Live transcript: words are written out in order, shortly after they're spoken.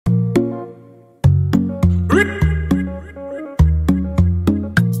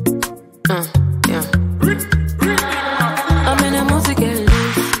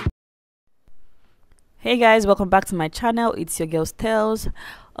Hey guys, welcome back to my channel. It's your girl's Tales.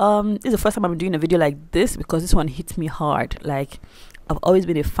 This is the first time I'm doing a video like this because this one hits me hard. Like, I've always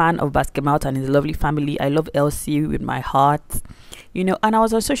been a fan of Basketmouth and his lovely family. I love Elsie with my heart, and I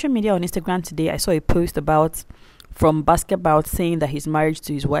was on social media on Instagram today. I saw a post from Basketmouth saying that his marriage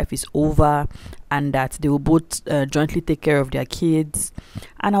to his wife is over and that they will both jointly take care of their kids.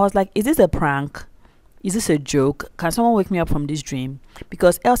 And I was like, is this a prank? Is this a joke? Can someone wake me up from this dream?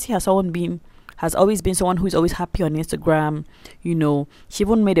 Because Elsie has always been someone who is always happy on Instagram. She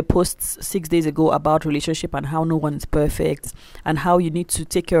even made a post 6 days ago about relationship and how no one is perfect and how you need to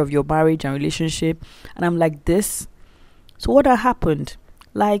take care of your marriage and relationship. And I'm like, this? So what happened?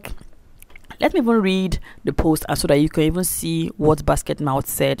 Like, let me even read the post so that you can even see what Basketmouth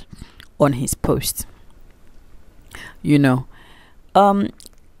said on his post.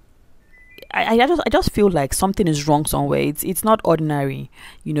 I just feel like something is wrong somewhere. It's not ordinary,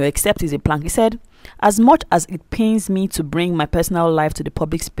 except it's a prank. He said, as much as it pains me to bring my personal life to the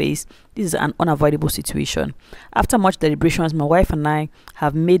public space, this is an unavoidable situation. After much deliberations, my wife and I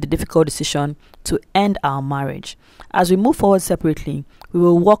have made the difficult decision to end our marriage. As we move forward separately, we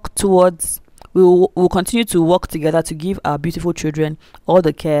will continue to work together to give our beautiful children all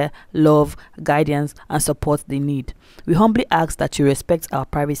the care, love, guidance, and support they need. We humbly ask that you respect our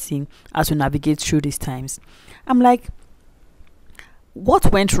privacy as we navigate through these times. I'm like,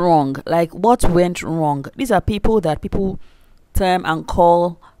 what went wrong? Like, what went wrong? These are people that people term and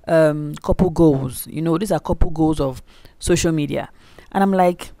call couple goals. These are couple goals of social media. And I'm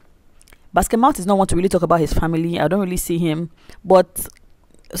like, Basketmouth is not one to really talk about his family. I don't really see him, but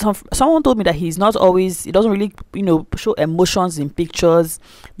someone told me that he doesn't really show emotions in pictures,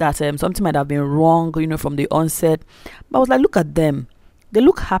 that something might have been wrong from the onset. But I was like, look at them, they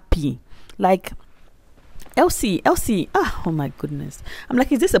look happy. Like Elsie, oh my goodness. I'm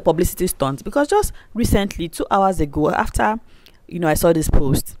like, is this a publicity stunt? Because just recently, 2 hours ago, after I saw this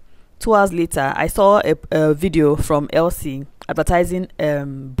post, 2 hours later I saw a video from Elsie advertising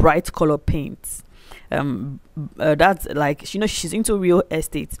bright color paints. That's like, she's into real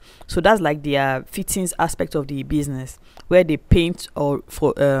estate, so that's like their fittings aspect of the business, where they paint or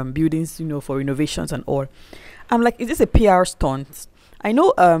for buildings, for renovations and all. I'm like, is this a PR stunt? I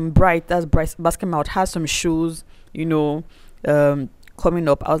know Basketmouth has some shows coming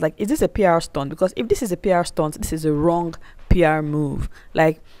up. I was like, is this a PR stunt? Because if this is a PR stunt, this is a wrong PR move.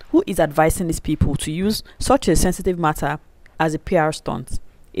 Like, who is advising these people to use such a sensitive matter as a PR stunt?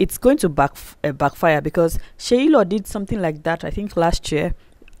 It's going to backfire, because Sheila did something like that, I think last year,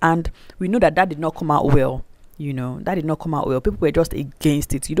 and we know that did not come out well. That did not come out well. People were just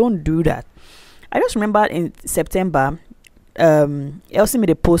against it. You don't do that. I just remember in September, Elsie made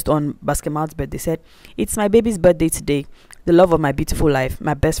a post on Basketmouth's birthday. Said, "It's my baby's birthday today, the love of my beautiful life,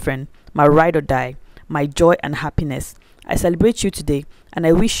 my best friend, my ride or die, my joy and happiness. I celebrate you today, and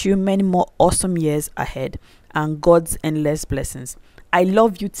I wish you many more awesome years ahead and God's endless blessings. I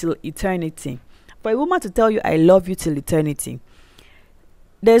love you till eternity." For a woman to tell you I love you till eternity,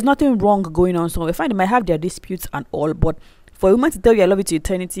 there's nothing wrong going on. So I find they might have their disputes and all, but for a woman to tell you I love you till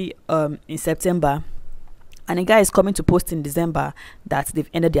eternity in September, and a guy is coming to post in December that they've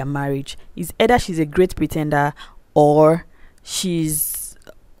ended their marriage, is either she's a great pretender, or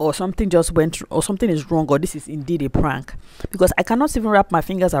something just went, or something is wrong, or this is indeed a prank. Because I cannot even wrap my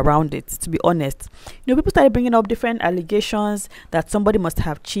fingers around it, to be honest. People started bringing up different allegations that somebody must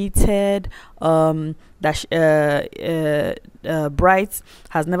have cheated, that Bright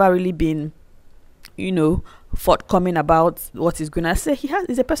has never really been forthcoming about what he's going to say.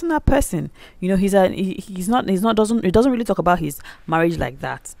 He's a personal person. He doesn't really talk about his marriage like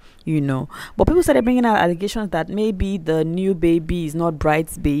that. But people started bringing out allegations that maybe the new baby is not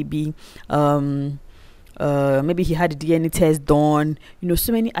Bright's baby. Maybe he had a DNA test done.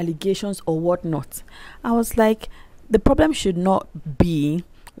 So many allegations or whatnot. I was like, the problem should not be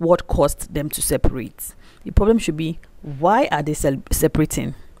what caused them to separate. The problem should be, why are they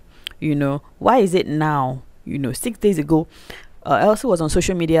separating? Why is it now? 6 days ago, Elsie was on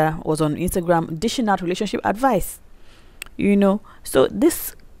social media, was on Instagram, dishing out relationship advice. So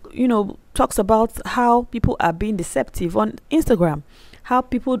this talks about how people are being deceptive on Instagram, how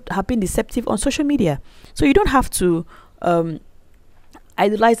people have been deceptive on social media. So you don't have to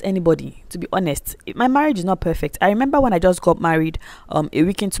idolize anybody, to be honest. My marriage is not perfect. I remember when I just got married, a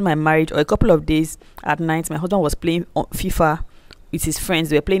week into my marriage, or a couple of days at night, my husband was playing FIFA with his friends.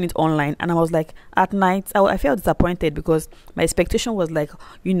 They were playing it online, and I was like, at night I felt disappointed, because my expectation was like,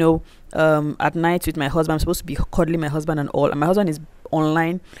 at night with my husband, I'm supposed to be cuddling my husband and all, and my husband is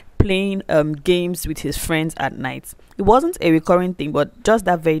online playing games with his friends at night. It wasn't a recurring thing, but just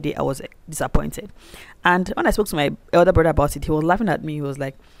that very day I was disappointed. And when I spoke to my elder brother about it, he was laughing at me. He was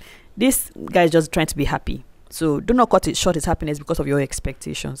like, this guy is just trying to be happy. So do not cut it short his happiness because of your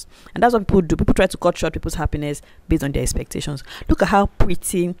expectations. And that's what people do. People try to cut short people's happiness based on their expectations. Look at how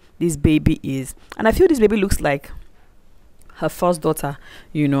pretty this baby is. And I feel this baby looks like her first daughter,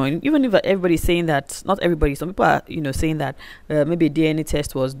 you know. And even if everybody's saying that, not everybody, some people are, you know, saying that maybe a DNA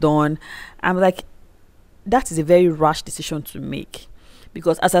test was done. I'm like, that is a very rash decision to make.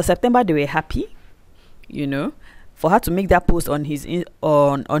 Because as of September, they were happy, you know. For her to make that post on his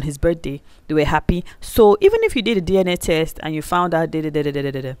on his birthday, they were happy. So even if you did a DNA test and you found out, it's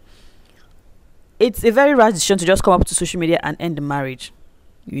a very rash decision to just come up to social media and end the marriage.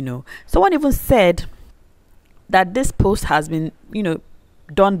 You know, someone even said that this post has been, you know,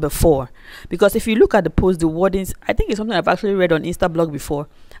 done before, because if you look at the post, the wordings, I think it's something I've actually read on Instablog before.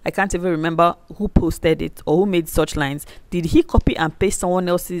 I can't even remember who posted it or who made such lines. Did he copy and paste someone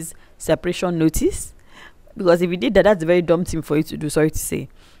else's separation notice? Because if you did that, that's a very dumb thing for you to do. Sorry to say,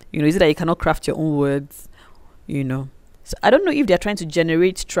 you know, is it that you cannot craft your own words, you know? So I don't know if they're trying to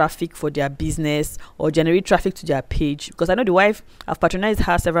generate traffic for their business or generate traffic to their page, because I know the wife, I've patronized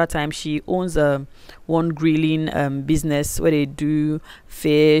her several times. She owns one grilling business where they do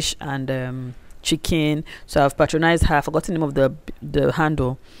fish and chicken. So I've patronized her. I've forgotten the name of the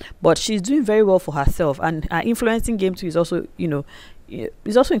handle, but she's doing very well for herself, and her influencing game too is also, you know,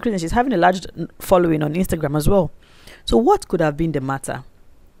 is also increasing. She's having a large following on Instagram as well. So what could have been the matter?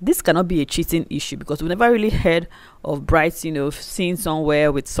 This cannot be a cheating issue, because we've never really heard of brides, you know, seen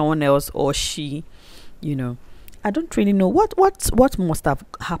somewhere with someone else, or she, you know. I don't really know what must have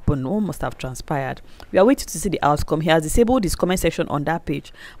happened, what must have transpired. We are waiting to see the outcome. He has disabled his comment section on that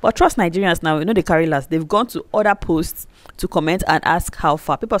page. But trust Nigerians now, you know, they carry last. They've gone to other posts to comment and ask how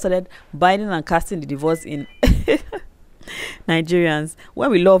far. People have started binding and casting the divorce in. Nigerians,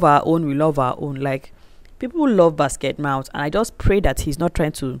 when we love our own, we love our own. Like, people love Basketmouth, and I just pray that he's not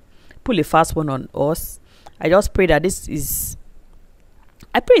trying to pull a fast one on us. I just pray that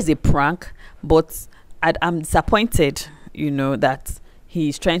I pray it's a prank, but I'm disappointed, you know, that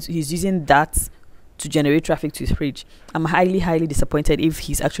he's using that to generate traffic to his page. I'm highly disappointed if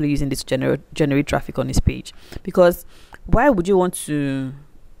he's actually using this to generate traffic on his page, because why would you want to?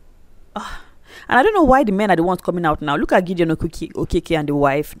 And I don't know why the men are the ones coming out now. Look at Gideon Okeke and the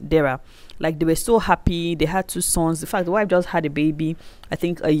wife, Dara. Like, they were so happy. They had 2 sons. In fact, the wife just had a baby, I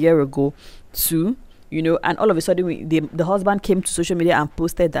think, a year ago, too. You know, and all of a sudden, the husband came to social media and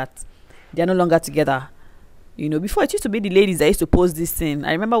posted that they're no longer together. You know, before it used to be the ladies that used to post this thing.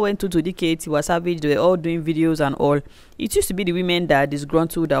 I remember when Tutu Diketi was Savage, they were all doing videos and all. It used to be the women that are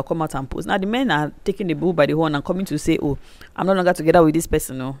disgruntled that will come out and post. Now, the men are taking the bull by the horn and coming to say, oh, I'm no longer together with this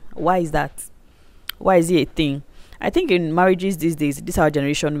person. No. Why is that? Why is it a thing? I think in marriages these days, this our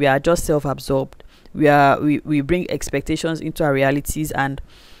generation, we are just self-absorbed. We bring expectations into our realities, and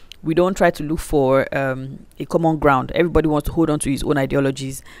we don't try to look for a common ground. Everybody wants to hold on to his own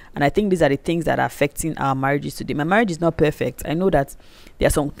ideologies, and I think these are the things that are affecting our marriages today. My marriage is not perfect. I know that there are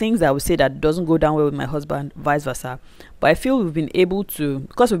some things that I would say that doesn't go down well with my husband, vice versa. But I feel we've been able to,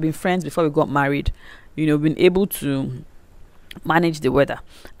 because we've been friends before we got married, you know, been able to manage the weather.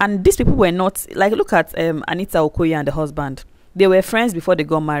 And these people were not, like, look at Anita Okoye and the husband. They were friends before they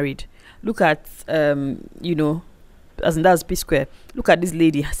got married. Look at you know, as in that's P Square. Look at this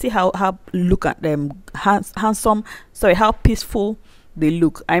lady. See how look at them, handsome, sorry, how peaceful they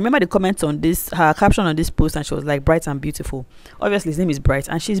look. I remember the comments on this, her caption on this post, and she was like, bright and beautiful. Obviously his name is Bright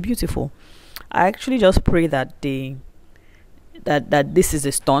and she's beautiful. I actually just pray that that this is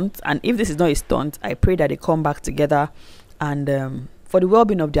a stunt, and if this is not a stunt, I pray that they come back together. And for the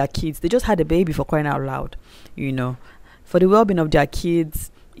well-being of their kids, they just had a baby, for crying out loud, you know. For the well-being of their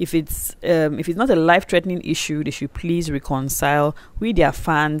kids, if it's not a life-threatening issue, they should please reconcile. We, their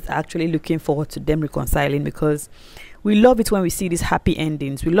fans, are actually looking forward to them reconciling, because we love it when we see these happy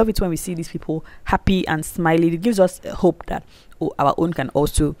endings. We love it when we see these people happy and smiling. It gives us hope that our own can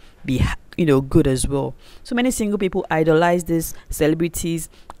also be, you know, good as well. So many single people idolize these celebrities,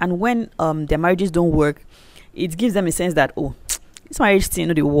 and when their marriages don't work, it gives them a sense that, oh, this marriage thing, you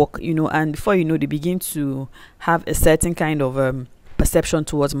know, they work, you know, and before you know, they begin to have a certain kind of perception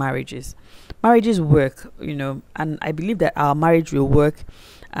towards marriages. Marriages work, you know, and I believe that our marriage will work,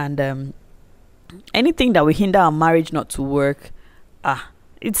 and anything that will hinder our marriage not to work,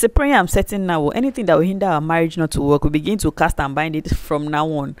 it's a prayer I'm setting now. Anything that will hinder our marriage not to work, we begin to cast and bind it from now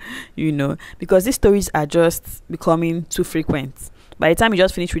on, you know, because these stories are just becoming too frequent. By the time you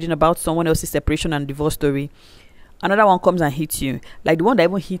just finish reading about someone else's separation and divorce story, another one comes and hits you. Like the one that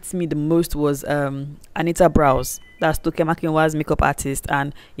even hits me the most was Anita Browse. That's Toke Makinwa's makeup artist,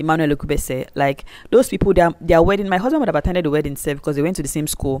 and Emmanuel Okubese. Like those people, their wedding. My husband would have attended the wedding itself because they went to the same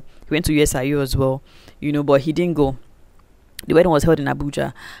school. He went to USIU as well, but he didn't go. The wedding was held in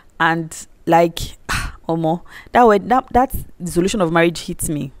Abuja, and like, Omo, that's the solution of marriage hits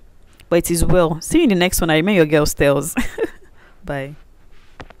me. But it is well. See you in the next one. I remain your girl Stels. Bye.